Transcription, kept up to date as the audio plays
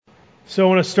So I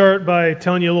want to start by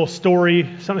telling you a little story.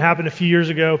 Something happened a few years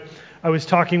ago. I was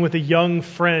talking with a young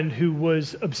friend who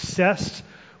was obsessed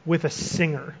with a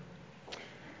singer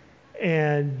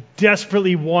and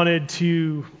desperately wanted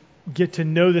to get to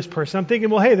know this person. I'm thinking,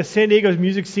 well, hey, the San Diego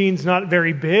music scene's not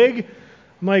very big.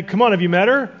 I'm like, come on, have you met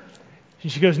her?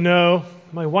 And she goes, no.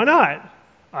 I'm like, why not?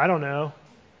 I don't know.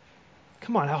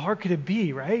 Come on, how hard could it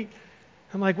be, right?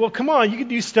 I'm like, well, come on, you could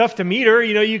do stuff to meet her.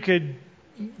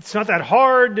 It's not that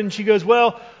hard. And she goes,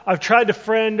 well, I've tried to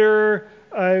friend her.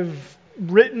 I've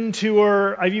written to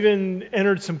her. I've even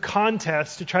entered some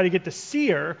contests to try to get to see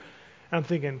her. And I'm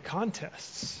thinking,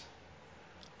 contests?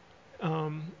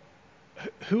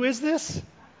 Who is this?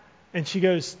 And she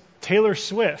goes, Taylor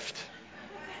Swift.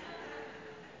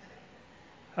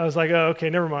 I was like, oh, okay,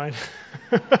 never mind.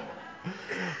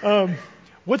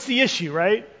 What's the issue,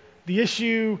 right? The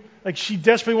issue, she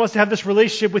desperately wants to have this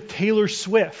relationship with Taylor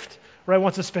Swift, right?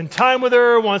 Wants to spend time with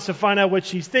her, wants to find out what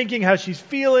she's thinking, how she's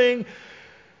feeling.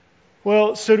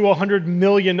 Well, so do 100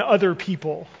 million other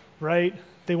people, right?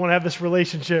 They want to have this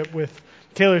relationship with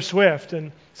Taylor Swift.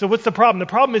 And so what's the problem? The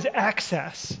problem is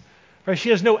access, right?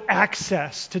 She has no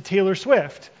access to Taylor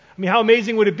Swift. I mean, how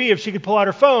amazing would it be if she could pull out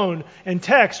her phone and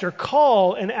text or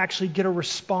call and actually get a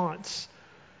response,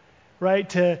 right?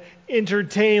 To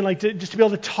entertain, just to be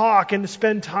able to talk and to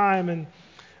spend time.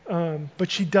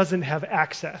 But she doesn't have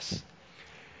access.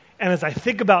 And as I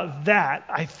think about that,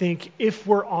 I think if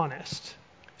we're honest,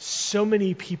 so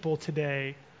many people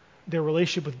today, their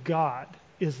relationship with God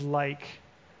is like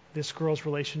this girl's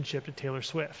relationship to Taylor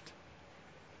Swift.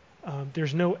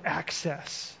 There's no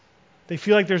access. They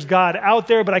feel like there's God out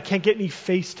there, but I can't get any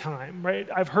FaceTime, right?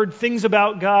 I've heard things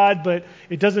about God, but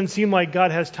it doesn't seem like God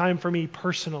has time for me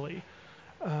personally.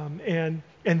 And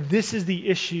this is the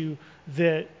issue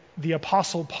that the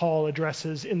Apostle Paul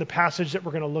addresses in the passage that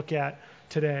we're going to look at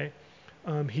today.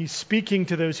 He's speaking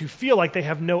to those who feel like they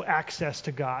have no access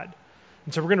to God.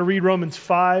 And so we're going to read Romans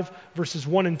 5, verses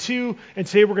 1 and 2, and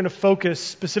today we're going to focus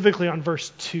specifically on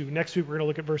verse 2. Next week we're going to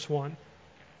look at verse 1.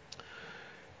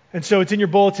 And so it's in your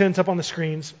bulletins up on the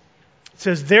screens. It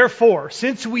says, therefore,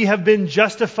 since we have been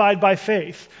justified by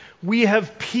faith, we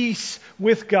have peace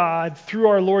with God through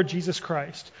our Lord Jesus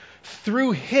Christ.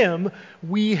 Through him,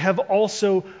 we have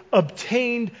also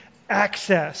obtained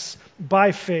access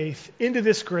by faith into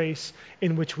this grace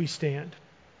in which we stand.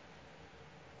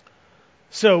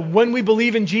 So when we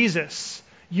believe in Jesus,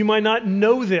 you might not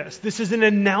know this. This is an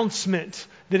announcement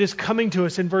that is coming to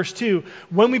us in verse 2.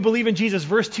 When we believe in Jesus,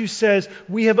 verse 2 says,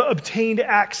 we have obtained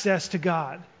access to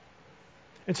God.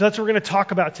 And so that's what we're going to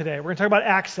talk about today. We're going to talk about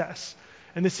access.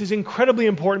 And this is incredibly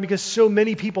important because so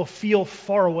many people feel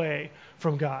far away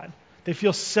from God. They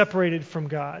feel separated from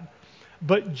God.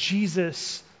 But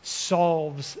Jesus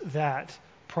solves that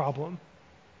problem.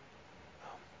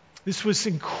 This was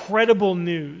incredible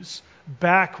news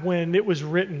back when it was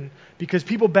written, because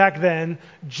people back then,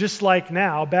 just like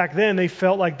now, back then they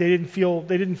felt like they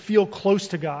didn't feel close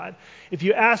to God. If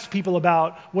you asked people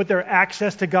about what their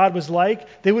access to God was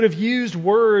like, they would have used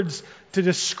words to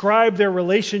describe their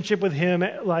relationship with him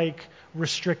like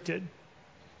restricted,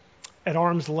 at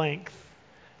arm's length,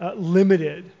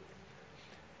 limited.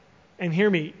 And hear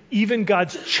me, even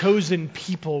God's chosen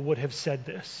people would have said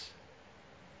this.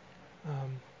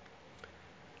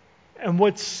 And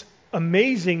what's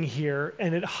amazing here,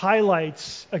 and it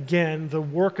highlights, again, the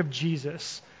work of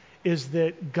Jesus, is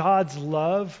that God's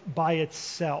love by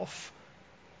itself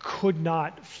could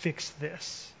not fix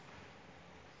this.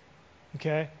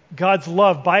 Okay? God's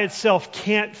love by itself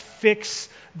can't fix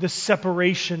the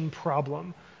separation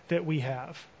problem that we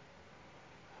have.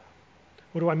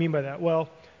 What do I mean by that? Well,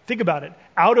 think about it.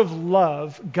 Out of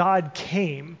love, God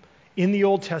came in the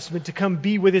Old Testament to come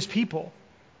be with his people.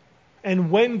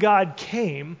 And when God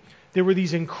came, there were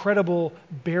these incredible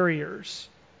barriers.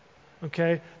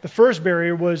 Okay? The first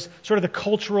barrier was sort of the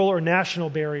cultural or national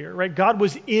barrier, right? God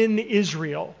was in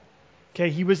Israel. Okay?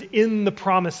 He was in the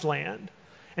promised land.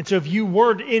 And so if you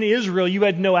weren't in Israel, you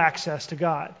had no access to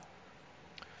God.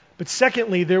 But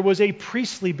secondly, there was a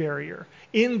priestly barrier.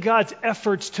 In God's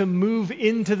efforts to move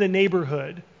into the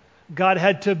neighborhood, God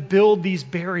had to build these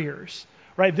barriers,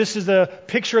 right? This is a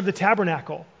picture of the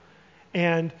tabernacle.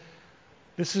 And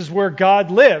this is where God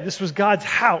lived. This was God's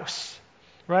house,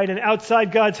 right? And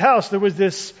outside God's house, there was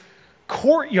this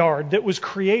courtyard that was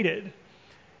created.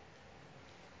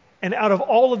 And out of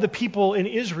all of the people in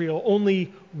Israel,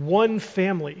 only one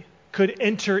family could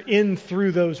enter in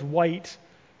through those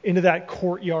into that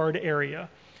courtyard area.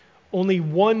 Only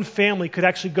one family could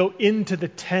actually go into the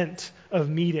tent of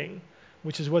meeting,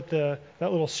 which is what that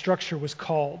little structure was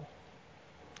called.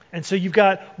 And so you've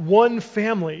got one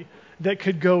family that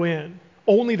could go in.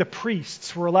 Only the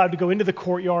priests were allowed to go into the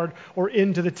courtyard or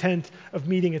into the tent of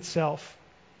meeting itself.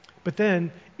 But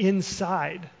then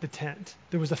inside the tent,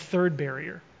 there was a third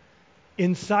barrier.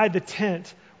 Inside the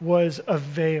tent was a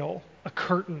veil, a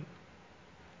curtain.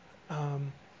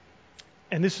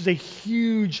 And this was a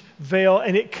huge veil,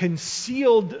 and it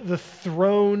concealed the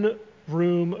throne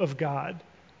room of God.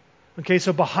 Okay,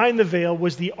 so behind the veil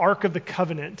was the Ark of the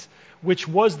Covenant, which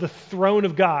was the throne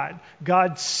of God.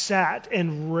 God sat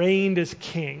and reigned as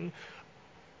king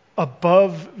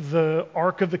above the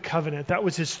Ark of the Covenant. That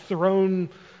was his throne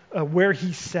where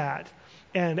he sat.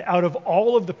 And out of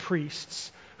all of the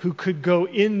priests who could go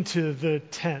into the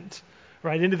tent,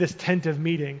 right, into this tent of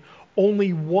meeting,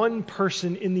 only one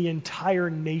person in the entire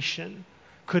nation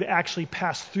could actually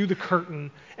pass through the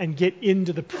curtain and get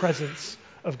into the presence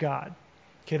of God.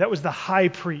 Okay, that was the high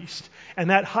priest. And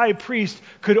that high priest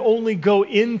could only go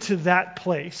into that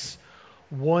place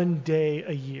one day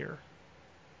a year.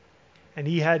 And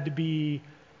he had to be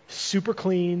super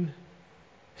clean,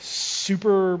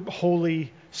 super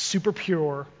holy, super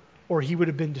pure, or he would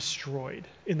have been destroyed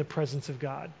in the presence of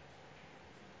God.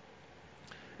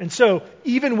 And so,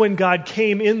 even when God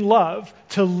came in love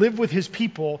to live with his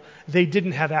people, they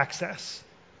didn't have access.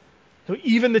 So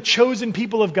even the chosen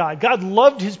people of God, God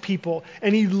loved his people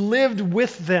and he lived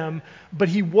with them, but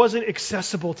he wasn't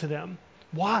accessible to them.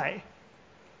 Why?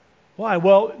 Why?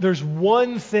 Well, there's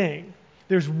one thing.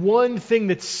 There's one thing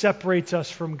that separates us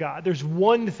from God. There's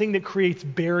one thing that creates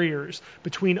barriers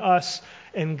between us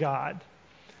and God,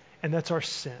 and that's our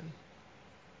sin.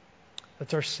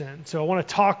 That's our sin. So I want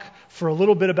to talk for a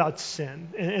little bit about sin.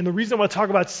 And the reason I want to talk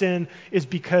about sin is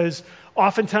because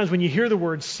oftentimes when you hear the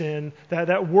word sin,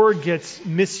 that word gets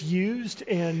misused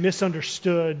and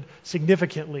misunderstood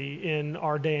significantly in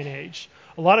our day and age.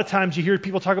 A lot of times you hear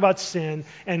people talk about sin,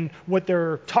 and what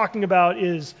they're talking about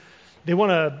is they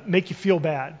want to make you feel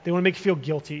bad. They want to make you feel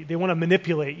guilty. They want to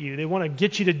manipulate you. They want to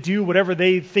get you to do whatever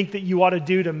they think that you ought to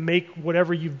do to make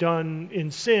whatever you've done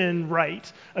in sin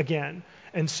right again.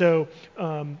 And so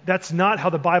that's not how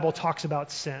the Bible talks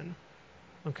about sin,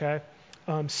 okay?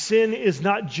 Sin is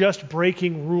not just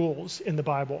breaking rules in the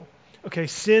Bible, okay?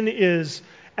 Sin is,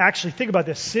 actually, think about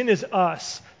this. Sin is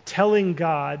us telling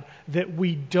God that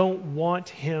we don't want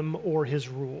him or his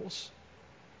rules.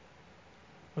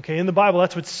 Okay, in the Bible,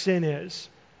 that's what sin is.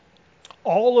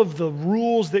 All of the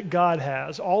rules that God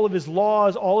has, all of his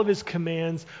laws, all of his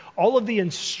commands, all of the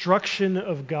instruction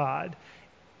of God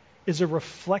is a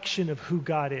reflection of who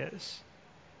God is.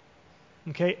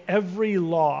 Okay? Every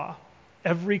law,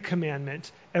 every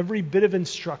commandment, every bit of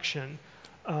instruction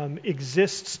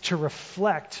exists to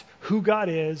reflect who God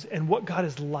is and what God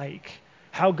is like,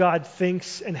 how God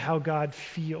thinks and how God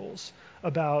feels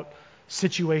about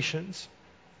situations.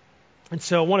 And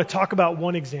so I want to talk about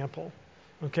one example.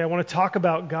 Okay? I want to talk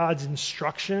about God's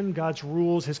instruction, God's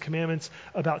rules, his commandments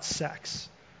about sex.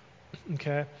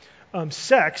 Okay?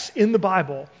 Sex in the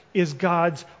Bible is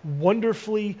God's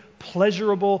wonderfully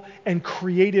pleasurable and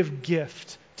creative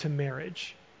gift to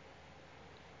marriage.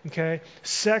 Okay?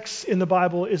 Sex in the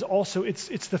Bible is also, it's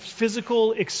the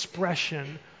physical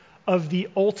expression of the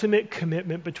ultimate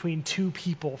commitment between two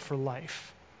people for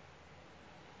life.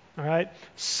 All right?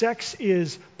 Sex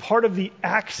is part of the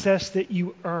access that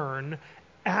you earn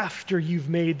after you've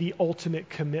made the ultimate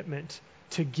commitment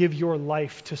to give your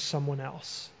life to someone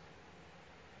else.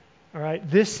 All right?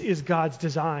 This is God's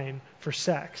design for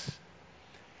sex.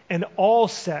 And all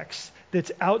sex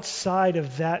that's outside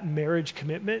of that marriage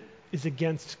commitment is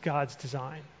against God's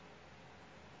design.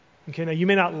 Okay, now you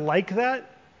may not like that,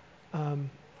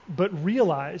 but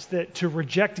realize that to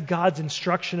reject God's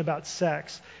instruction about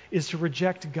sex is to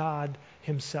reject God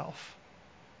himself.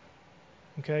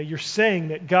 Okay, you're saying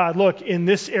that God, look, in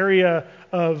this area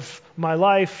of my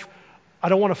life, I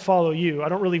don't want to follow you. I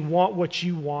don't really want what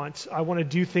you want. I want to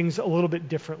do things a little bit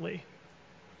differently.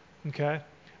 Okay?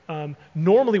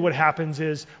 Normally what happens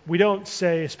is we don't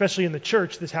say, especially in the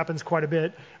church, this happens quite a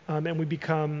bit, and we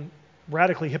become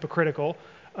radically hypocritical.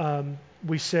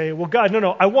 We say, well, God,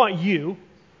 no, I want you.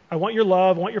 I want your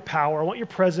love. I want your power. I want your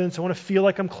presence. I want to feel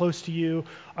like I'm close to you.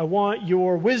 I want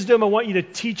your wisdom. I want you to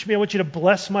teach me. I want you to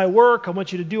bless my work. I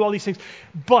want you to do all these things.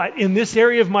 But in this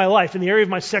area of my life, in the area of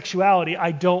my sexuality,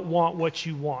 I don't want what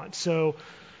you want. So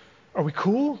are we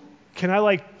cool? Can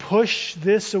I push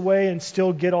this away and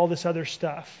still get all this other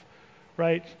stuff?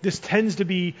 Right? This tends to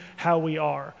be how we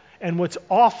are. And what's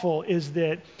awful is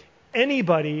that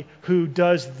anybody who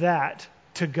does that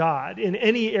to God in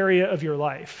any area of your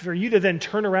life, for you to then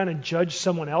turn around and judge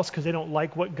someone else because they don't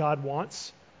like what God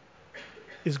wants,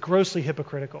 is grossly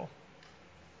hypocritical.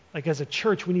 As a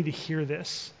church, we need to hear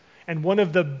this. And one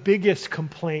of the biggest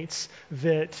complaints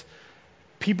that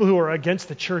people who are against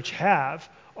the church have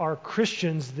are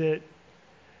Christians that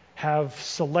have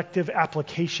selective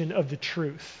application of the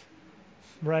truth,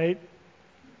 right?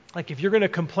 Like if you're going to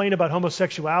complain about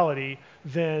homosexuality,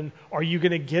 then are you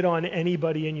going to get on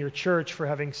anybody in your church for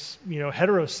having,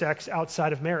 heterosex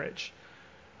outside of marriage?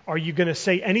 Are you going to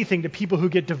say anything to people who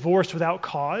get divorced without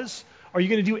cause? Are you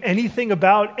going to do anything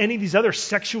about any of these other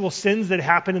sexual sins that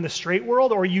happen in the straight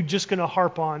world, or are you just going to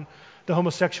harp on the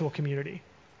homosexual community?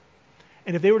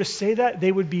 And if they were to say that,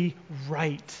 they would be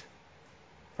right.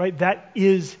 Right? That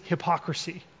is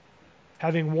hypocrisy.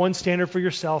 Having one standard for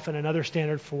yourself and another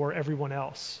standard for everyone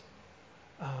else.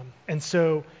 And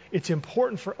so it's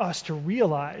important for us to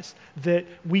realize that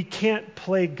we can't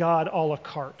play God a la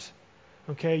carte.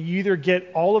 Okay? You either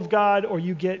get all of God or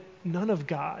you get none of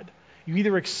God. You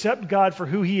either accept God for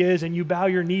who he is and you bow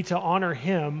your knee to honor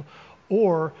him,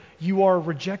 or you are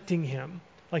rejecting him.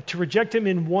 Like to reject him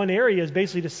in one area is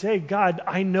basically to say, God,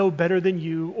 I know better than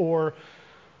you, or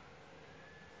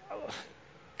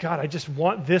God, I just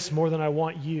want this more than I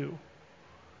want you.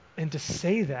 And to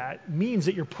say that means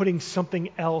that you're putting something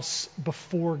else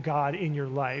before God in your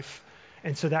life.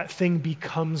 And so that thing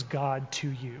becomes God to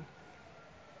you.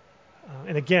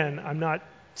 And again, I'm not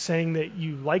saying that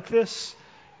you like this,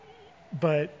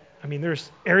 but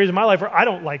there's areas of my life where I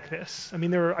don't like this.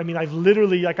 I've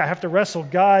literally, I have to wrestle.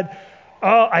 God,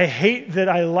 I hate that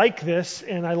I like this,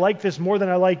 and I like this more than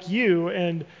I like you.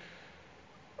 And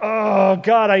oh,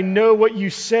 God, I know what you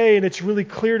say, and it's really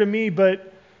clear to me,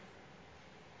 but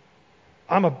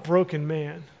I'm a broken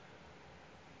man.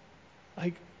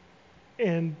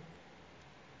 And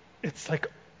it's like,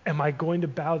 am I going to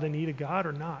bow the knee to God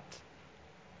or not?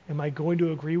 Am I going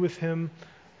to agree with him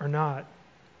or not?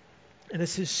 And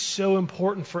this is so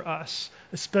important for us,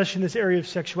 especially in this area of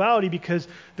sexuality, because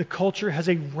the culture has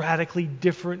a radically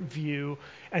different view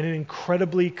and an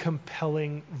incredibly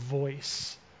compelling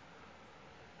voice.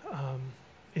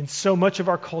 In so much of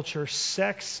our culture,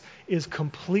 sex is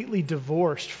completely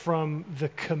divorced from the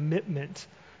commitment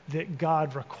that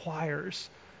God requires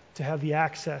to have the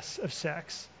access of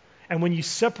sex. And when you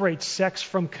separate sex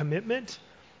from commitment,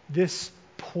 this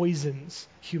poisons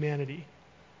humanity.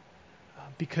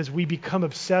 Because we become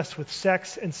obsessed with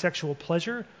sex and sexual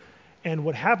pleasure, and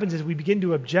what happens is we begin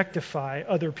to objectify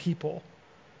other people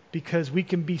because we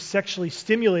can be sexually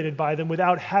stimulated by them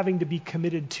without having to be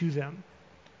committed to them.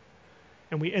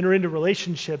 And we enter into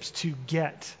relationships to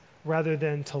get rather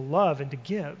than to love and to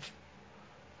give.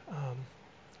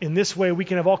 In this way, we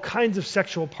can have all kinds of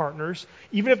sexual partners,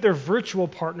 even if they're virtual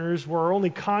partners where our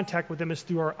only contact with them is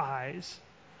through our eyes.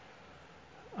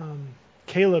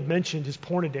 Caleb mentioned his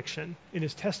porn addiction in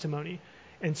his testimony,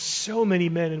 and so many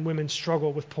men and women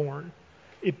struggle with porn.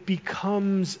 It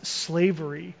becomes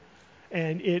slavery,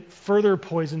 and it further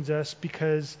poisons us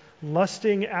because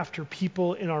lusting after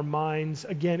people in our minds,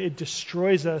 again, it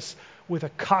destroys us with a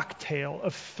cocktail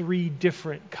of 3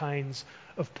 different kinds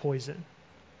of poison.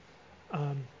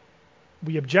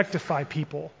 We objectify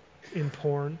people in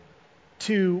porn.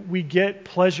 2, we get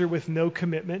pleasure with no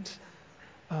commitment.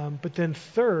 But then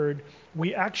 3rd,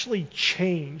 we actually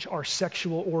change our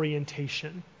sexual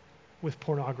orientation with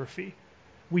pornography.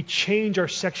 We change our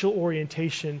sexual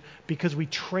orientation because we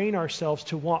train ourselves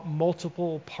to want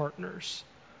multiple partners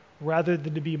rather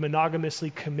than to be monogamously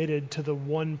committed to the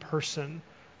one person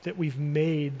that we've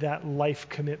made that life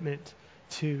commitment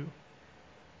to.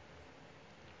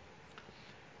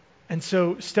 And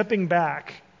so stepping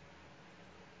back,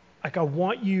 I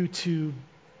want you to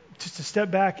step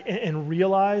back and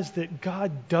realize that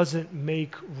God doesn't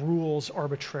make rules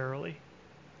arbitrarily.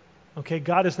 Okay,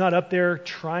 God is not up there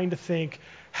trying to think,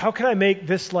 how can I make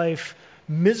this life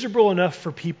miserable enough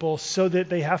for people so that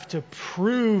they have to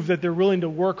prove that they're willing to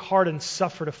work hard and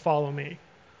suffer to follow me?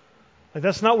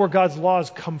 That's not where God's laws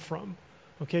come from.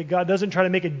 Okay, God doesn't try to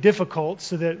make it difficult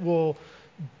so that we'll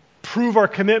prove our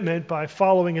commitment by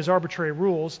following his arbitrary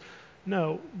rules.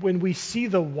 No, when we see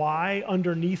the why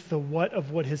underneath the what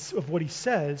of what he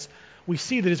says, we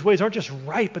see that his ways aren't just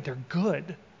right, but they're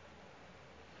good.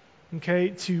 Okay,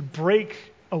 to break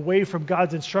away from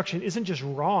God's instruction isn't just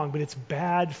wrong, but it's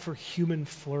bad for human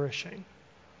flourishing.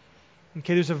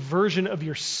 Okay, there's a version of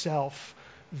yourself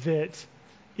that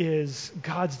is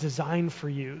God's design for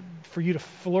you to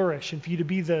flourish and for you to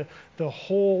be the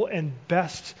whole and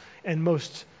best and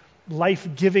most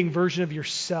life-giving version of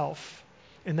yourself.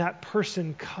 And that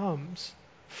person comes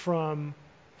from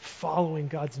following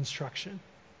God's instruction.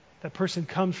 That person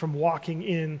comes from walking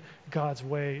in God's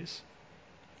ways.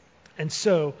 And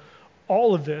so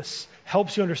all of this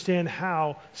helps you understand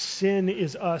how sin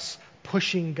is us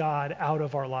pushing God out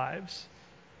of our lives.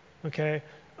 Okay?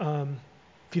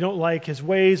 If you don't like his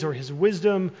ways or his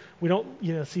wisdom, so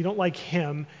you don't like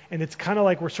him, and it's kind of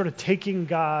like we're sort of taking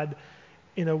God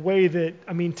in a way that,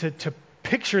 to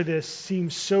picture this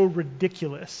seems so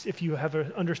ridiculous if you have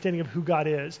an understanding of who God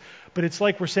is. But it's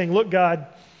like we're saying, look, God,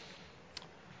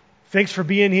 thanks for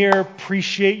being here.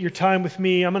 Appreciate your time with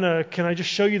me. Can I just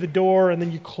show you the door? And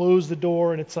then you close the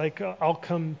door, and it's like, I'll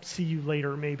come see you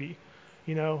later, maybe,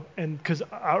 and because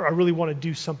I really want to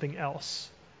do something else.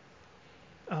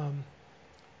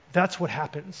 That's what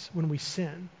happens when we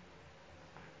sin.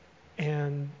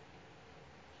 And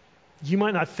you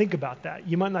might not think about that.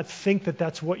 You might not think that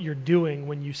that's what you're doing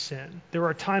when you sin. There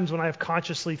are times when I have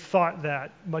consciously thought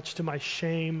that, much to my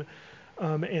shame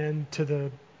and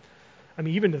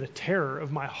even to the terror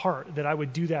of my heart, that I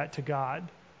would do that to God,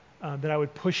 that I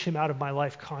would push him out of my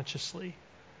life consciously.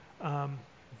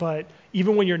 But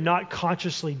even when you're not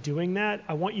consciously doing that,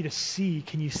 I want you to see,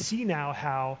 can you see now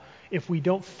how if we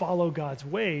don't follow God's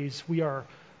ways, we are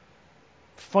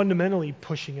fundamentally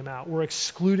pushing him out. We're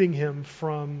excluding him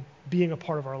from being a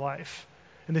part of our life.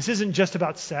 And this isn't just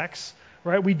about sex,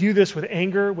 right? We do this with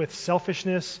anger, with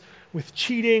selfishness, with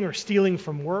cheating or stealing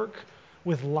from work,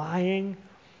 with lying.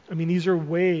 These are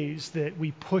ways that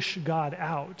we push God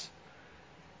out.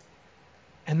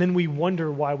 And then we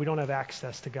wonder why we don't have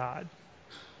access to God.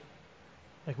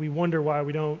 Like we wonder why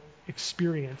we don't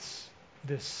experience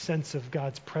this sense of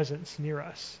God's presence near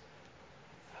us.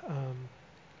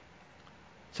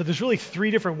 So there's really 3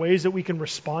 different ways that we can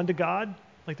respond to God.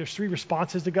 Like there's 3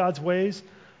 responses to God's ways.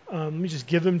 Let me just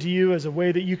give them to you as a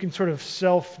way that you can sort of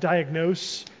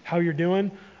self-diagnose how you're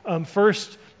doing.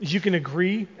 First is you can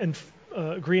agree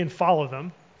and follow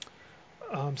them.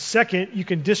 Second, you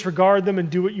can disregard them and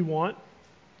do what you want.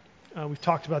 We've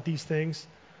talked about these things.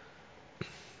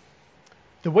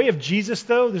 The way of Jesus,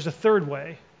 though, there's a third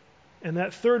way. And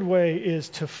that third way is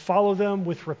to follow them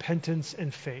with repentance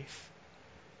and faith.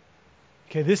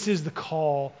 Okay, this is the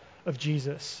call of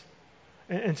Jesus.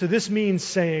 And so this means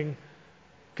saying,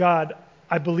 God,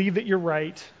 I believe that you're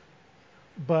right,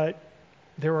 but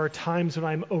there are times when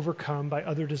I'm overcome by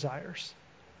other desires.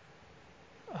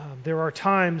 There are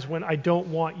times when I don't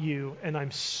want you, and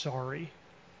I'm sorry.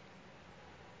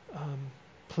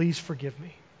 Please forgive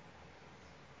me.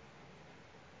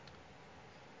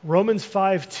 Romans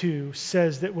 5:2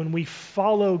 says that when we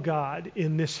follow God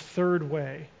in this third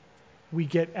way, we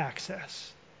get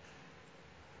access.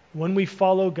 When we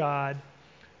follow God,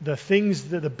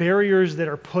 the barriers that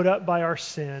are put up by our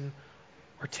sin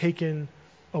are taken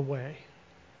away.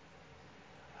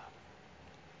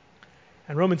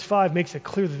 And Romans 5 makes it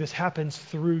clear that this happens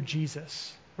through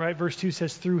Jesus, right? Verse 2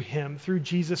 says through him, through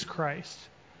Jesus Christ.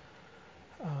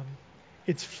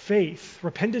 It's faith.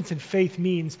 Repentance and faith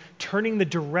means turning the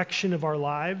direction of our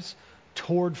lives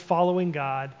toward following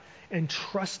God and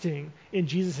trusting in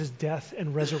Jesus' death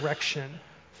and resurrection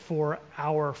for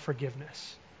our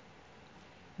forgiveness.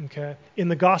 Okay? In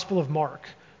the Gospel of Mark,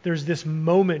 there's this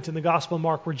moment in the Gospel of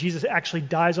Mark where Jesus actually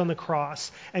dies on the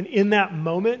cross. And in that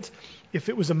moment, if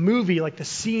it was a movie, like the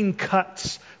scene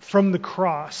cuts from the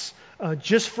cross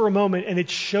just for a moment, and it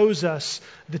shows us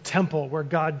the temple where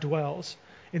God dwells.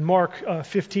 In Mark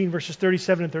 15, verses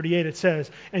 37 and 38, it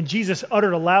says, "And Jesus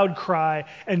uttered a loud cry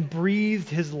and breathed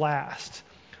his last."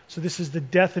 So this is the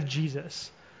death of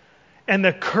Jesus. "And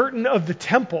the curtain of the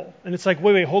temple," and it's like,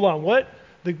 wait, hold on, what?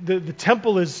 The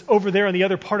temple is over there on the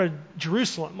other part of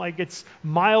Jerusalem. Like it's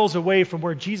miles away from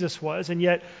where Jesus was, and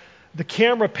yet the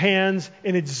camera pans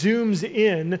and it zooms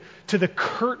in to the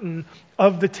curtain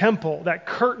of the temple, that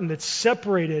curtain that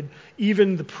separated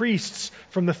even the priests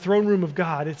from the throne room of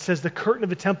God. It says the curtain of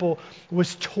the temple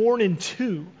was torn in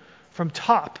two from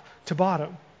top to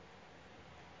bottom.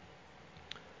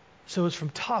 So it's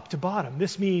from top to bottom.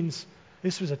 This means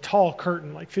this was a tall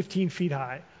curtain, like 15 feet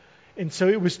high. And so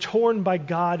it was torn by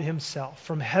God himself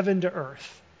from heaven to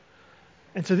earth.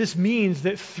 And so this means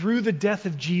that through the death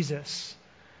of Jesus,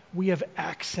 we have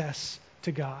access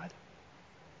to God.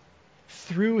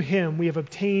 Through him, we have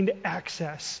obtained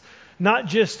access. We're not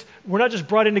just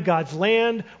brought into God's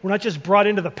land. We're not just brought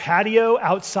into the patio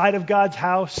outside of God's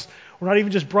house. We're not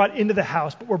even just brought into the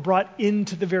house, but we're brought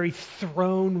into the very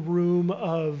throne room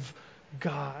of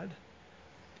God,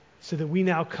 so that we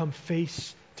now come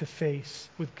face to face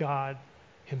with God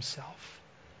himself.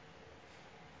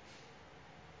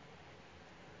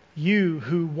 You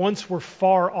who once were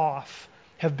far off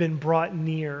have been brought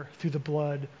near through the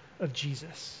blood of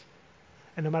Jesus.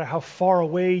 And no matter how far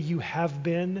away you have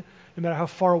been, no matter how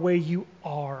far away you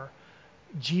are,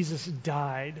 Jesus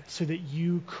died so that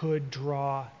you could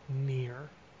draw near.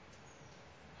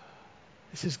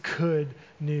 This is good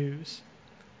news.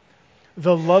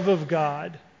 The love of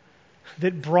God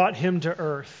that brought him to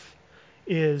earth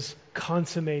is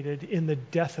consummated in the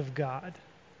death of God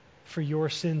for your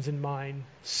sins and mine,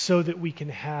 so that we can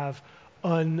have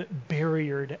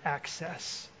unbarriered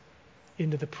access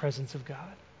into the presence of God.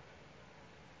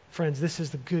 Friends, this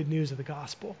is the good news of the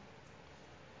gospel.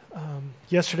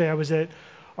 Yesterday I was at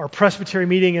our presbytery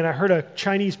meeting, and I heard a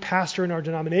Chinese pastor in our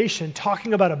denomination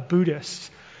talking about a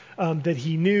Buddhist that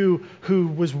he knew who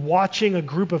was watching a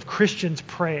group of Christians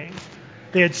praying.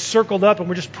 They had circled up and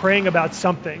were just praying about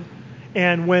something.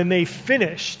 And when they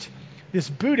finished, this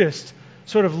Buddhist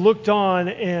sort of looked on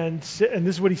and this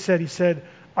is what he said. He said,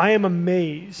 "I am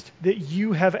amazed that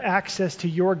you have access to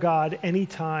your God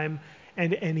anytime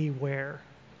and anywhere.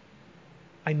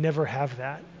 I never have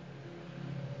that."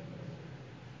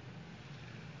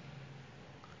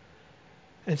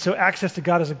 And so access to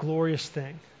God is a glorious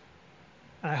thing.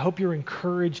 And I hope you're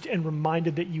encouraged and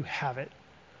reminded that you have it.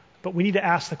 But we need to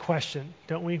ask the question,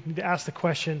 don't we? We need to ask the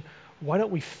question, why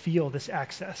don't we feel this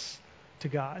access to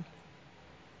God?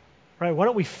 Right? Why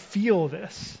don't we feel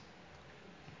this?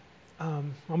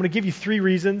 I'm going to give you 3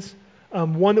 reasons.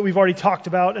 One that we've already talked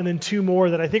about, and then 2 more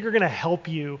that I think are going to help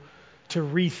you to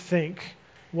rethink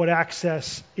what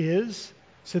access is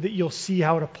so that you'll see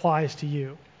how it applies to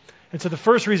you. And so the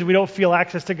first reason we don't feel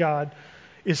access to God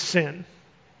is sin.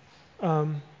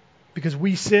 Because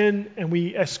we sin and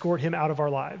we escort him out of our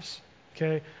lives.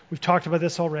 Okay? We've talked about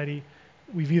this already.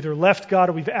 We've either left God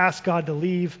or we've asked God to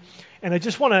leave. And I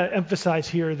just want to emphasize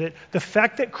here that the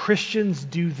fact that Christians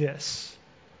do this,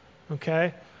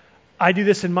 okay? I do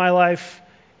this in my life.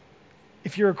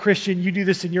 If you're a Christian, you do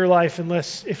this in your life.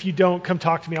 If you don't, come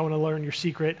talk to me. I want to learn your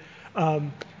secret.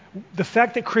 The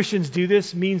fact that Christians do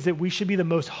this means that we should be the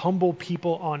most humble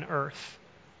people on earth.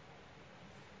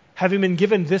 Having been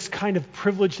given this kind of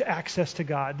privileged access to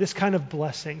God, this kind of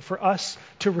blessing, for us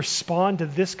to respond to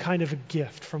this kind of a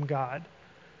gift from God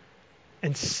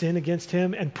and sin against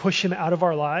him and push him out of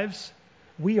our lives,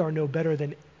 we are no better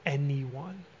than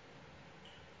anyone.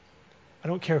 I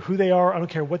don't care who they are. I don't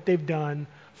care what they've done.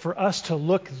 For us to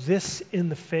look this in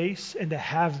the face and to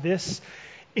have this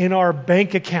in our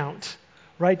bank account,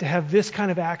 right? To have this kind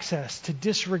of access, to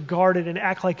disregard it and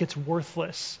act like it's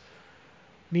worthless,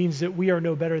 means that we are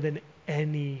no better than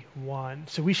anyone.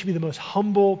 So we should be the most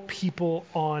humble people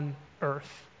on earth.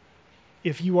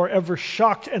 If you are ever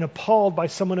shocked and appalled by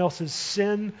someone else's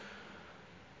sin,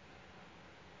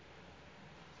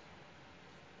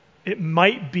 it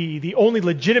might be, the only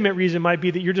legitimate reason might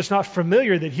be that you're just not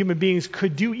familiar that human beings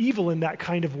could do evil in that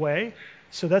kind of way.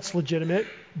 So that's legitimate.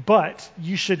 But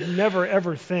you should never,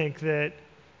 ever think that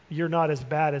you're not as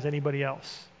bad as anybody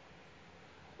else.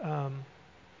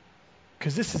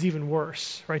 Because this is even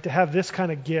worse, right? To have this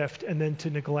kind of gift and then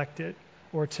to neglect it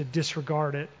or to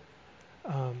disregard it.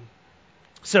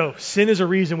 So sin is a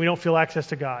reason we don't feel access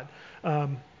to God.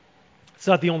 It's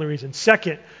not the only reason.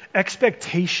 Second,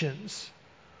 expectations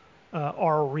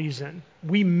are a reason.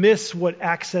 We miss what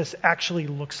access actually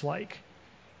looks like.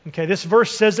 Okay, this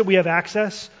verse says that we have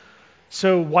access,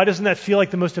 so why doesn't that feel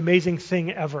like the most amazing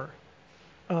thing ever?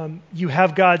 You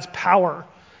have God's power.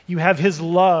 You have his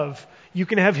love. You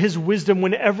can have his wisdom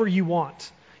whenever you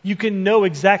want. You can know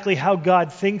exactly how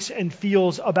God thinks and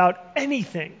feels about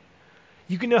anything.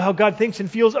 You can know how God thinks and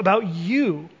feels about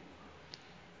you.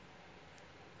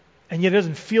 And yet it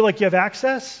doesn't feel like you have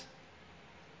access?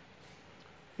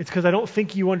 It's because I don't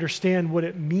think you understand what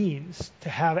it means to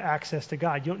have access to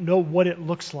God. You don't know what it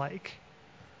looks like.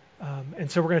 And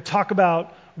so we're going to talk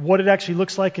about what it actually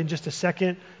looks like in just a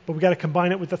second, but we've got to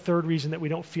combine it with the third reason that we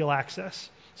don't feel access.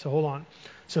 So hold on.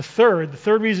 So the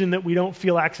third reason that we don't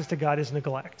feel access to God is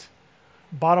neglect.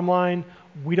 Bottom line,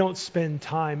 we don't spend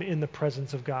time in the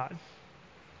presence of God.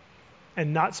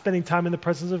 And not spending time in the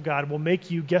presence of God will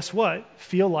make you, guess what?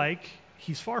 Feel like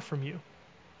he's far from you.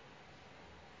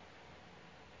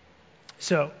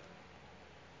 So,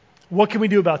 what can we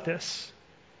do about this?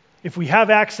 If we have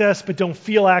access but don't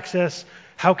feel access,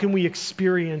 how can we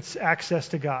experience access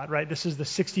to God, right? This is the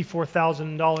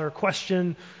 $64,000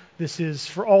 question. This is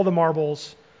for all the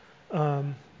marbles.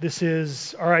 This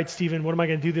is, all right, Stephen, what am I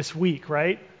going to do this week,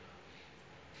 right?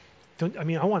 I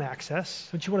want access.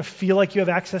 Don't you want to feel like you have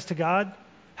access to God?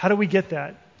 How do we get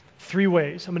that? 3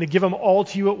 ways. I'm going to give them all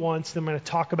to you at once, then I'm going to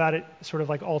talk about it sort of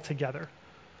like all together.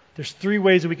 There's 3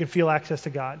 ways that we can feel access to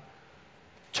God.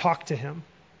 Talk to him.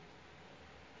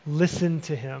 Listen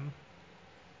to him.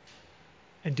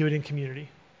 And do it in community.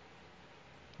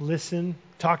 Listen.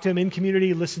 Talk to him in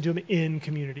community. Listen to him in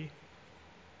community.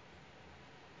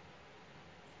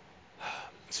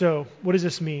 So, what does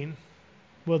this mean?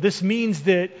 Well, this means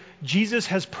that Jesus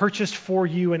has purchased for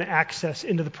you an access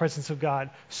into the presence of God.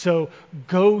 So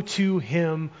go to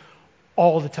him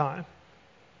all the time.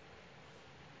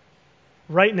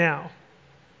 Right now.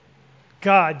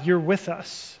 God, you're with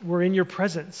us. We're in your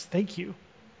presence. Thank you.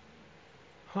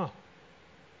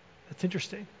 That's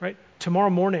interesting, right?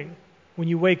 Tomorrow morning, when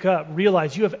you wake up,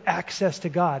 realize you have access to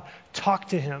God. Talk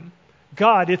to him.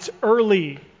 God, it's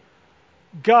early.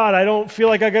 God, I don't feel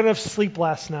like I got enough sleep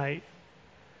last night.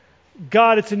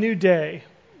 God, it's a new day.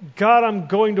 God, I'm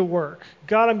going to work.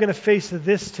 God, I'm going to face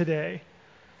this today.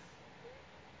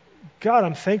 God,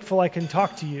 I'm thankful I can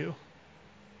talk to you.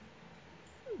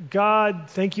 God,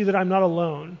 thank you that I'm not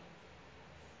alone.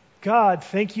 God,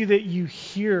 thank you that you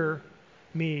hear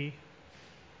me.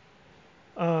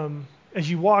 As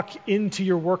you walk into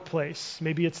your workplace,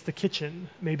 maybe it's the kitchen,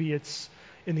 maybe it's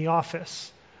in the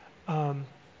office.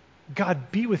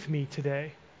 God, be with me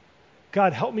today.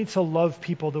 God, help me to love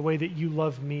people the way that you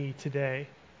love me today.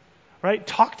 Right?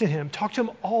 Talk to him. Talk to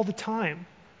him all the time.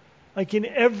 Like in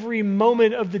every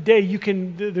moment of the day,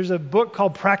 there's a book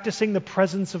called Practicing the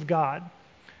Presence of God.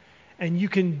 And you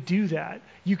can do that.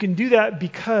 You can do that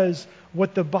because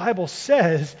what the Bible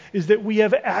says is that we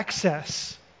have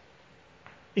access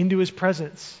into his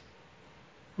presence.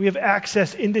 We have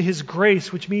access into his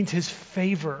grace, which means his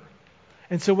favor.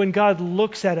 And so when God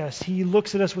looks at us, he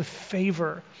looks at us with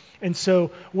favor. And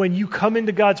so when you come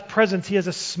into God's presence, he has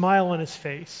a smile on his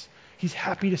face. He's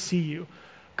happy to see you.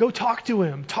 Go talk to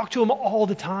him. Talk to him all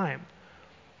the time.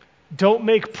 Don't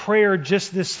make prayer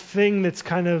just this thing that's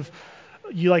kind of,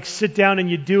 you like sit down and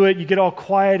you do it, you get all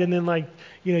quiet, and then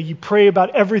you pray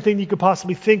about everything you could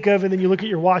possibly think of, and then you look at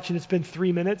your watch and it's been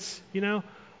 3 minutes,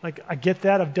 I get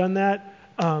that, I've done that.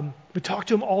 But talk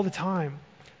to him all the time.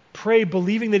 Pray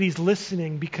believing that he's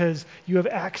listening because you have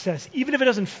access, even if it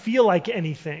doesn't feel like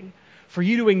anything, for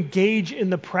you to engage in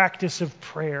the practice of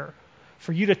prayer,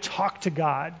 for you to talk to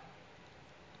God.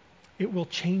 It will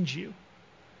change you.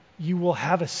 You will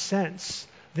have a sense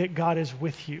that God is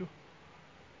with you.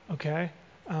 Okay?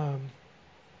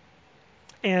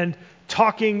 And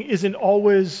talking to him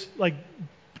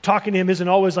isn't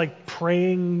always like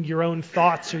praying your own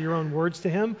thoughts or your own words to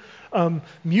him.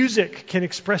 Music can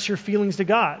express your feelings to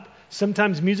God.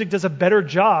 Sometimes music does a better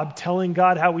job telling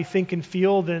God how we think and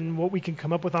feel than what we can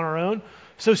come up with on our own.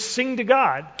 So sing to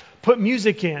God. Put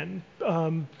music in.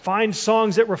 Find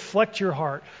songs that reflect your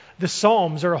heart. The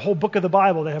Psalms are a whole book of the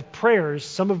Bible that have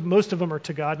prayers. Most of them are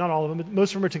to God, not all of them, but most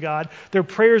of them are to God. There are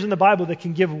prayers in the Bible that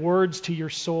can give words to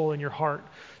your soul and your heart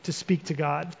to speak to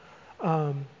God.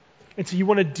 And so you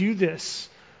want to do this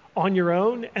on your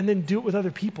own and then do it with other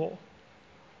people.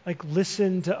 Like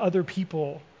listen to other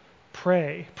people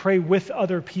pray. Pray with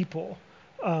other people.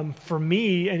 For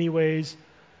me, anyways,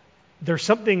 there's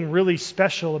something really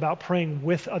special about praying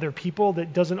with other people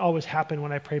that doesn't always happen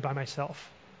when I pray by myself.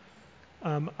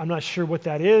 I'm not sure what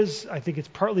that is. I think it's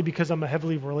partly because I'm a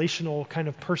heavily relational kind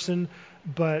of person.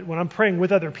 But when I'm praying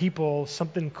with other people,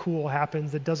 something cool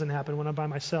happens that doesn't happen when I'm by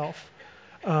myself.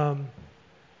 I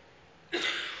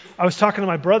was talking to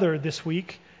my brother this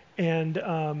week,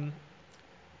 and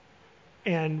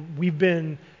we've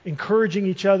been encouraging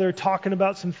each other, talking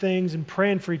about some things, and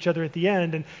praying for each other at the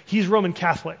end. And he's Roman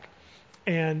Catholic,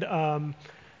 and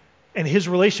his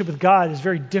relationship with God is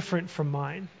very different from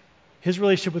mine. His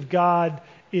relationship with God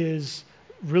is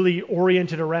really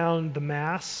oriented around the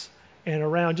Mass and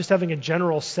around just having a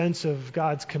general sense of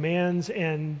God's commands,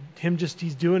 and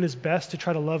he's doing his best to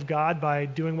try to love God by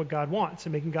doing what God wants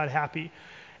and making God happy.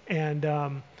 And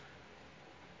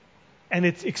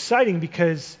it's exciting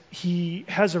because he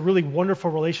has a really wonderful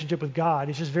relationship with God.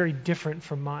 It's just very different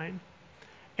from mine.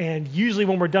 And usually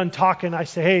when we're done talking, I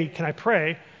say, hey, can I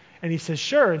pray? And he says,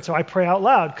 sure. And so I pray out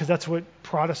loud because that's what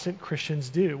Protestant Christians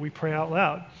do. We pray out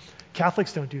loud.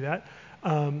 Catholics don't do that,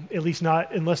 at least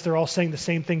not unless they're all saying the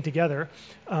same thing together.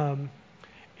 And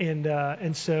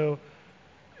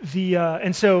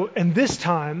this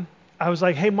time I was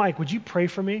like, hey, Mike, would you pray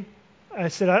for me? I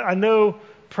said, I know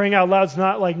praying out loud is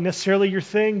not like necessarily your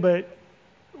thing, but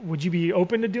would you be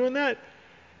open to doing that?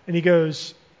 And he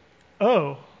goes,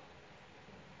 oh,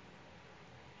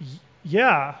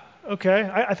 yeah. Okay,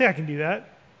 I think I can do that.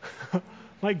 I'm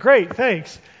like, great,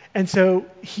 thanks. And so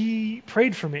he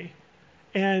prayed for me.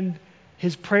 And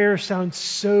his prayer sounds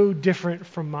so different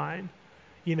from mine.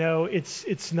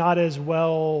 It's not as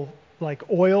well like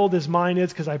oiled as mine is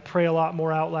because I pray a lot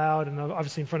more out loud and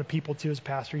obviously in front of people too as a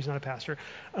pastor. He's not a pastor.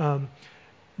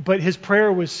 But his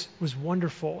prayer was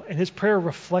wonderful. And his prayer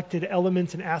reflected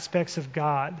elements and aspects of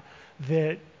God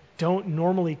that don't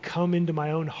normally come into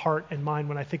my own heart and mind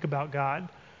when I think about God.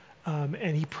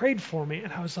 And he prayed for me,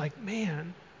 and I was like,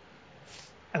 man.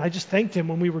 And I just thanked him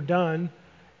when we were done,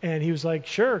 and he was like,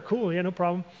 sure, cool, yeah, no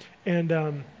problem.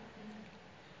 And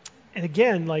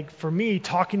again, like for me,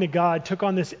 talking to God took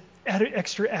on this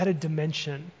extra added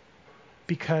dimension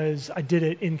because I did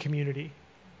it in community.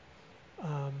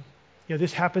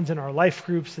 This happens in our life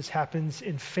groups. This happens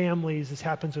in families. This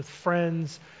happens with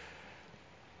friends.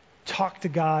 Talk to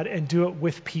God and do it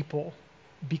with people,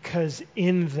 because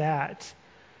in that,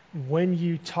 when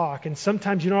you talk, and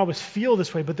sometimes you don't always feel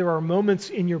this way, but there are moments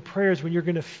in your prayers when you're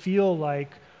going to feel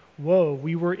like, whoa,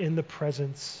 we were in the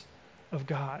presence of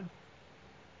God.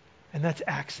 And that's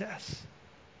access.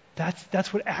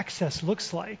 That's what access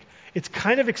looks like. It's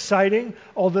kind of exciting,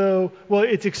 although, well,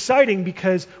 it's exciting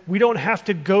because we don't have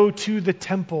to go to the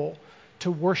temple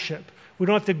to worship. We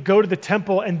don't have to go to the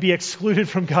temple and be excluded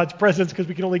from God's presence because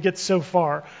we can only get so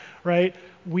far, right?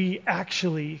 We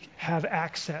actually have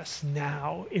access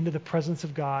now into the presence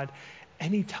of God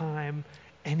anytime,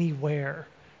 anywhere.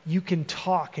 You can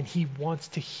talk and he wants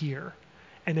to hear.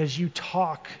 And as you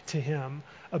talk to him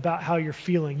about how you're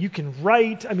feeling, you can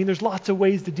write. I mean, there's lots of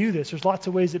ways to do this. There's lots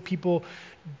of ways that people,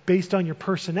 based on your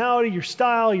personality, your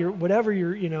style, your whatever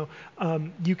you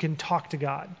can talk to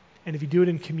God. And if you do it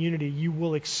in community, you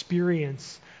will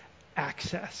experience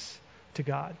access to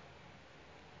God.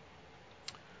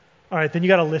 All right, then you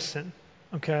got to listen,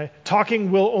 okay?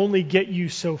 Talking will only get you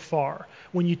so far.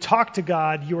 When you talk to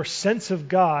God, your sense of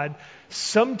God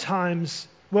sometimes,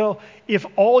 well, if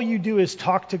all you do is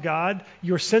talk to God,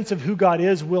 your sense of who God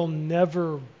is will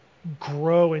never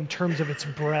grow in terms of its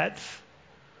breadth,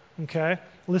 okay?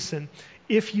 Listen,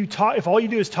 if all you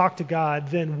do is talk to God,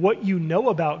 then what you know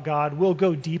about God will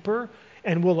go deeper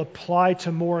and will apply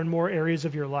to more and more areas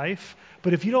of your life.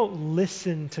 But if you don't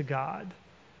listen to God,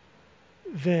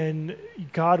 then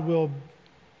God will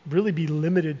really be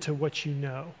limited to what you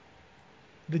know.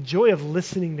 The joy of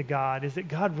listening to God is that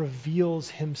God reveals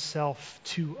himself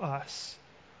to us.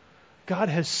 God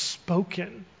has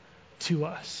spoken to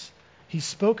us. He's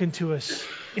spoken to us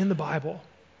in the Bible.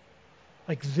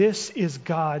 Like, this is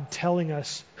God telling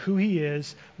us who he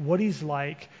is, what he's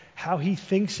like, how he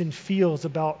thinks and feels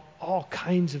about all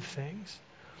kinds of things.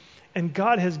 And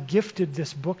God has gifted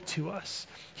this book to us.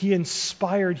 He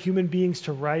inspired human beings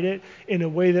to write it in a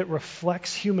way that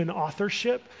reflects human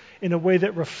authorship, in a way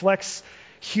that reflects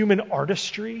human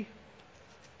artistry.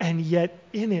 And yet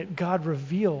in it, God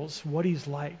reveals what he's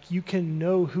like. You can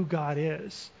know who God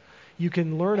is. You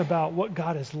can learn about what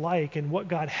God is like and what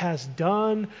God has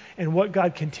done and what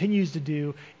God continues to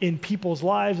do in people's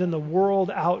lives, in the world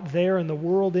out there, and the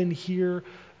world in here,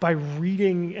 by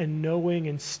reading and knowing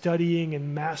and studying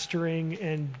and mastering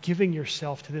and giving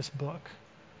yourself to this book.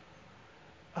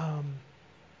 And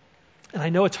I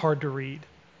know it's hard to read.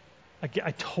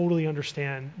 I totally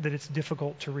understand that it's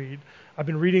difficult to read. I've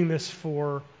been reading this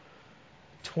for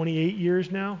 28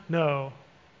 years now. No,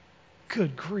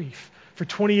 good grief. For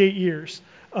 28 years.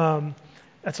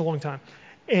 That's a long time.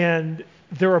 And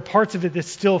there are parts of it that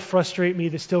still frustrate me,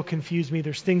 that still confuse me.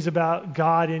 There's things about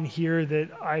God in here that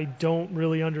I don't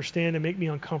really understand and make me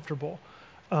uncomfortable.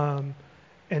 And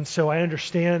so I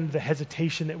understand the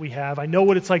hesitation that we have. I know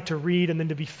what it's like to read and then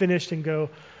to be finished and go,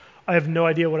 I have no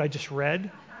idea what I just read.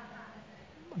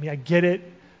 I mean, I get it.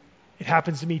 It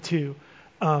happens to me too.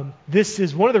 This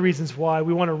is one of the reasons why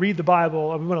we want to read the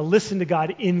Bible, and we want to listen to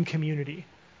God in community.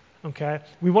 Okay?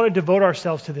 We want to devote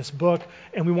ourselves to this book,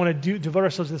 and we want to devote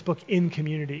ourselves to this book in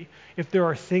community. If there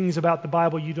are things about the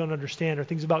Bible you don't understand or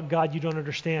things about God you don't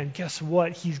understand, guess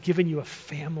what? He's given you a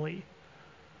family.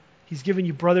 He's given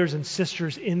you brothers and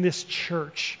sisters in this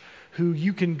church who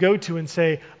you can go to and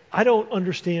say, I don't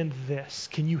understand this.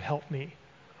 Can you help me?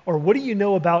 Or what do you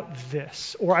know about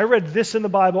this? Or I read this in the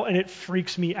Bible and it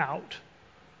freaks me out.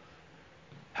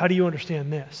 How do you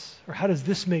understand this? Or how does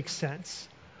this make sense?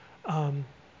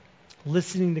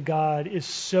 Listening to God is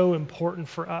so important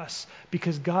for us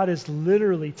because God is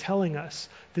literally telling us,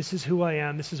 this is who I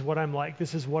am, this is what I'm like,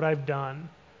 this is what I've done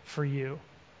for you.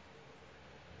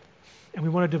 And we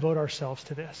want to devote ourselves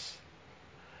to this.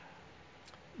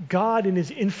 God, in his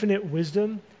infinite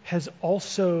wisdom, has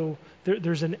also,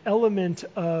 there's an element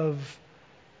of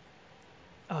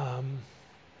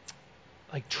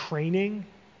training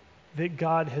that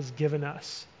God has given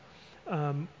us.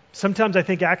 Sometimes I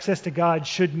think access to God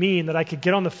should mean that I could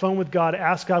get on the phone with God,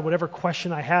 ask God whatever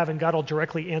question I have, and God will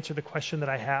directly answer the question that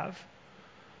I have.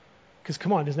 Because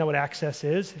come on, isn't that what access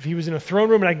is? If he was in a throne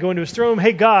room and I can go into his throne room,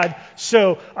 hey God,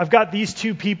 so I've got these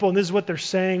two people and this is what they're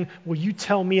saying. Will you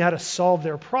tell me how to solve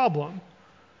their problem?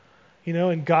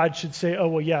 And God should say, oh,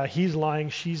 well, yeah, he's lying,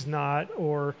 she's not,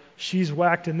 or she's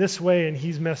whacked in this way and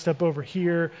he's messed up over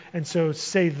here, and so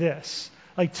say this.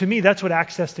 Like, to me, that's what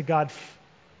access to God,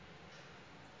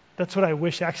 that's what I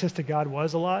wish access to God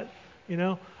was a lot,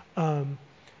 and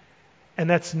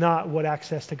that's not what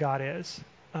access to God is.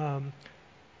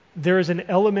 There is an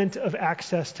element of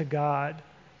access to God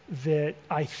that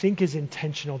I think is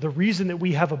intentional. The reason that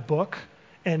we have a book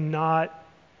and not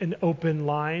an open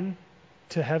line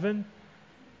to heaven,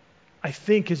 I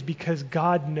think, is because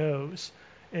God knows.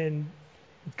 And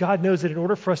God knows that in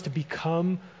order for us to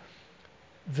become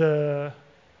the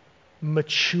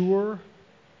mature,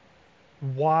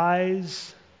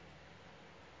 wise,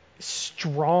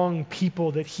 strong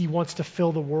people that he wants to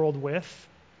fill the world with,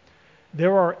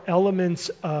 there are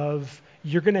elements of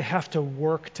you're going to have to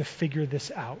work to figure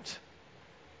this out.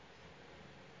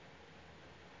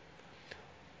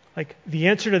 Like, the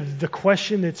answer to the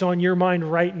question that's on your mind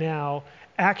right now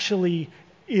actually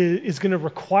is going to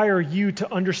require you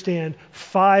to understand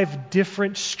 5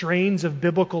 different strains of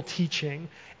biblical teaching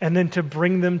and then to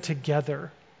bring them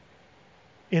together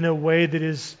in a way that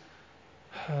is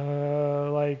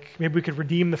like, maybe we could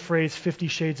redeem the phrase 50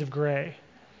 Shades of Gray,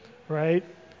 right?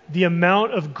 The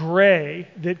amount of gray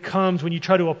that comes when you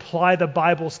try to apply the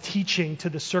Bible's teaching to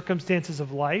the circumstances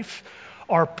of life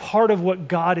are part of what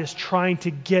God is trying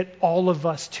to get all of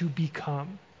us to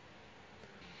become.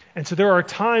 And so there are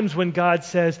times when God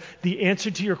says the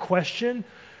answer to your question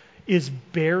is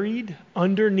buried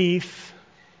underneath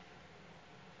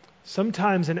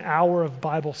sometimes an hour of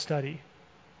Bible study,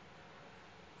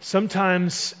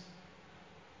 sometimes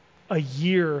a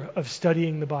year of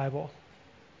studying the Bible.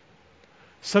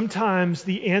 Sometimes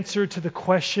the answer to the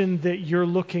question that you're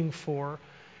looking for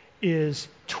is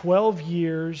 12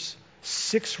 years,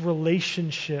 6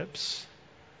 relationships,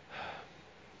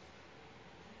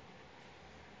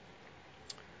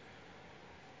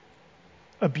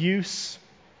 abuse,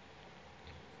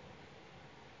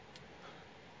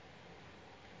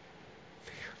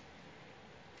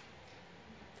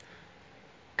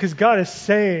 because God is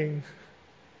saying,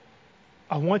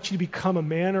 I want you to become a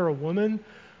man or a woman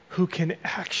who can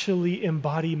actually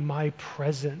embody my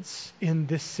presence in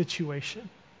this situation.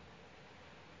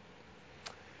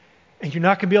 And you're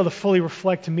not going to be able to fully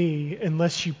reflect me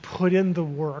unless you put in the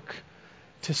work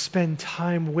to spend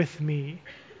time with me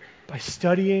by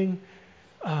studying,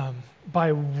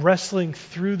 by wrestling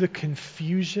through the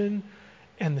confusion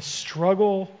and the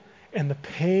struggle and the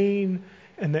pain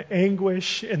and the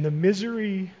anguish and the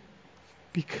misery,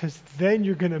 because then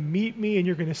you're going to meet me and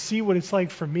you're going to see what it's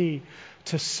like for me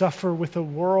to suffer with a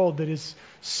world that is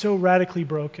so radically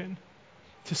broken,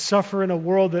 to suffer in a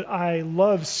world that I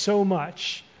love so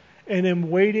much and am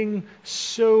waiting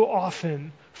so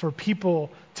often for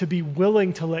people to be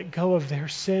willing to let go of their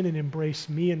sin and embrace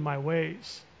me and my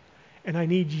ways. And I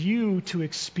need you to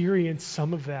experience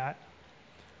some of that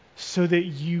so that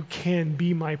you can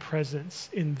be my presence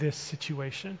in this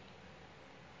situation.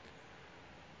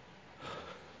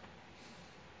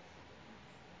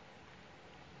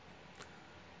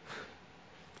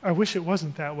 I wish it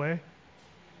wasn't that way.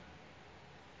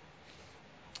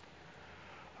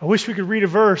 I wish we could read a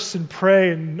verse and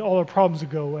pray and all our problems would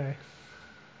go away.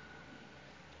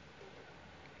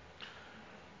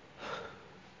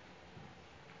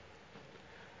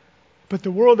 But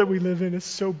the world that we live in is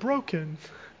so broken,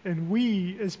 and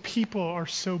we as people are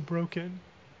so broken,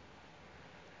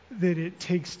 that it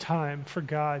takes time for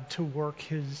God to work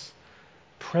his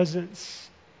presence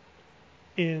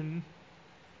in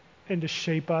and to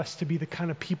shape us to be the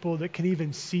kind of people that can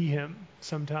even see him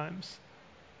sometimes.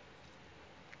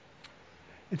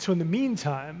 And so in the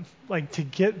meantime, like, to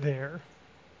get there,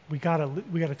 we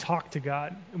gotta talk to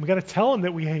God, and we gotta tell him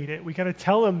that we hate it. We gotta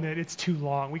tell him that it's too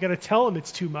long. We gotta tell him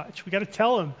it's too much. We gotta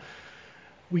tell him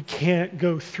we can't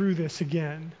go through this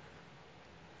again.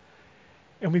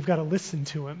 And we've got to listen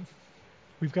to him.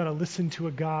 We've got to listen to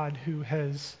a God who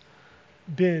has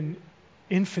been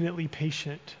infinitely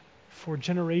patient for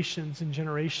generations and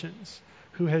generations,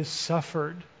 who has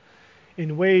suffered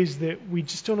in ways that we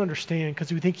just don't understand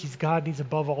because we think he's God and he's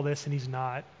above all this, and he's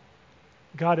not.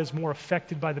 God is more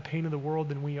affected by the pain of the world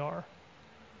than we are.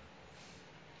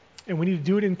 And we need to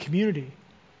do it in community,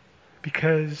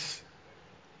 because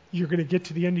you're going to get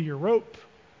to the end of your rope.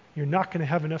 You're not going to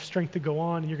have enough strength to go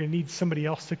on, and you're going to need somebody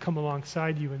else to come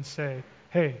alongside you and say,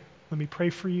 hey, let me pray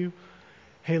for you.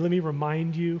 Hey, let me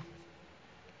remind you.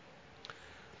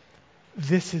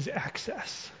 This is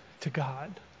access to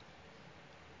God.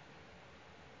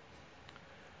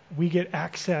 We get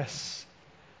access.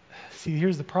 See,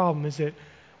 here's the problem, is that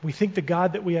we think the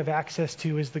God that we have access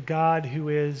to is the God who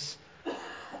is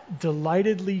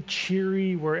delightedly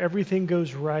cheery, where everything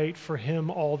goes right for him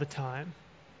all the time.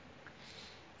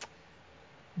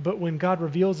 But when God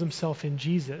reveals himself in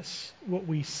Jesus, what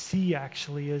we see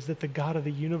actually is that the God of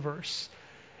the universe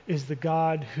is the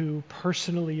God who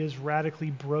personally is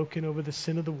radically broken over the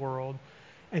sin of the world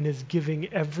and is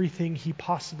giving everything he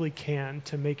possibly can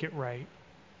to make it right.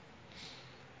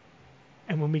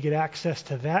 And when we get access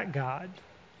to that God,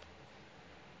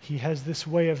 he has this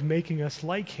way of making us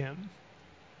like him.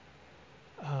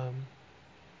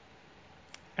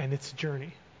 And it's a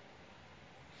journey.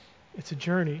 It's a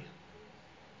journey.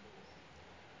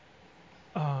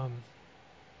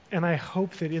 And I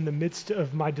hope that in the midst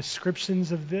of my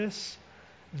descriptions of this,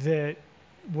 that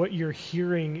what you're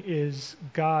hearing is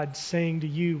God saying to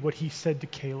you what he said to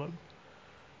Caleb.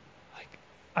 Like,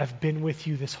 I've been with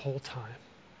you this whole time.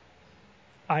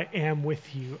 I am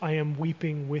with you. I am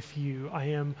weeping with you. I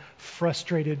am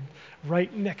frustrated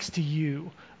right next to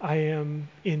you. I am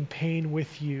in pain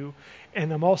with you.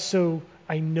 And I'm also,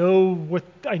 I know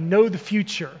the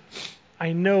future.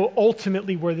 I know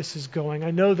ultimately where this is going. I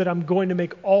know that I'm going to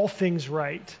make all things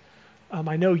right.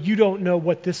 I know you don't know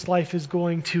what this life is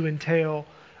going to entail,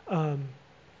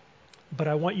 but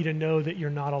I want you to know that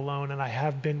you're not alone, and I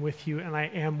have been with you, and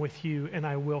I am with you, and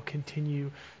I will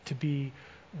continue to be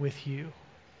with you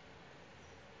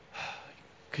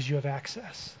because you have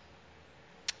access.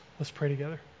 Let's pray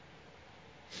together.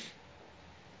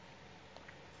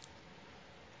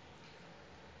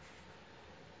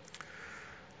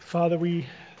 Father, we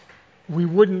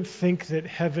wouldn't think that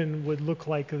heaven would look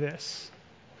like this.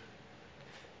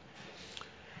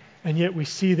 And yet we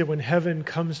see that when heaven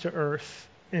comes to earth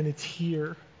and it's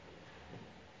here,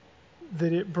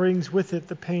 that it brings with it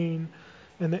the pain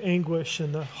and the anguish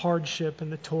and the hardship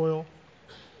and the toil.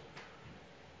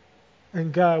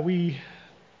 And God, we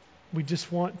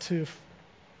just want to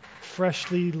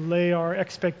freshly lay our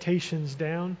expectations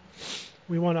down.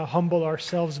 We want to humble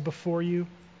ourselves before you.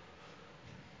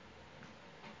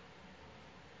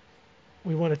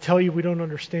 We want to tell you we don't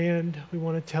understand. We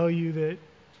want to tell you that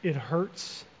it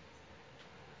hurts.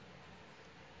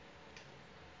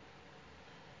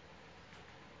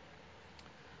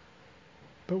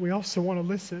 But we also want to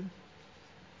listen.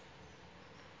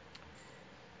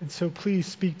 And so please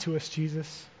speak to us,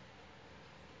 Jesus.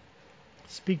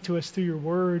 Speak to us through your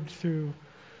word, through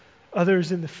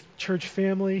others in the church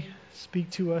family. Speak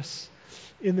to us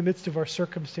in the midst of our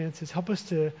circumstances. Help us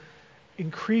to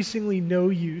increasingly know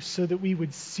you so that we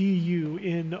would see you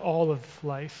in all of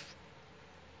life.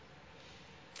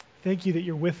 Thank you that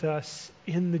you're with us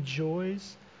in the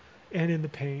joys and in the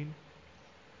pain.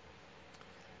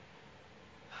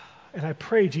 And I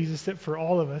pray, Jesus, that for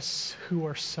all of us who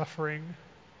are suffering,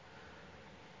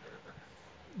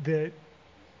 that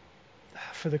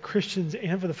for the Christians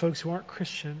and for the folks who aren't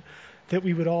Christian, that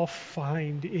we would all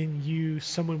find in you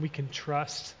someone we can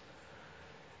trust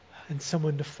and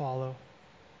someone to follow.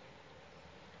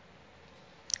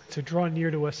 So draw near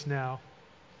to us now.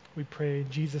 We pray in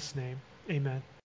Jesus' name. Amen.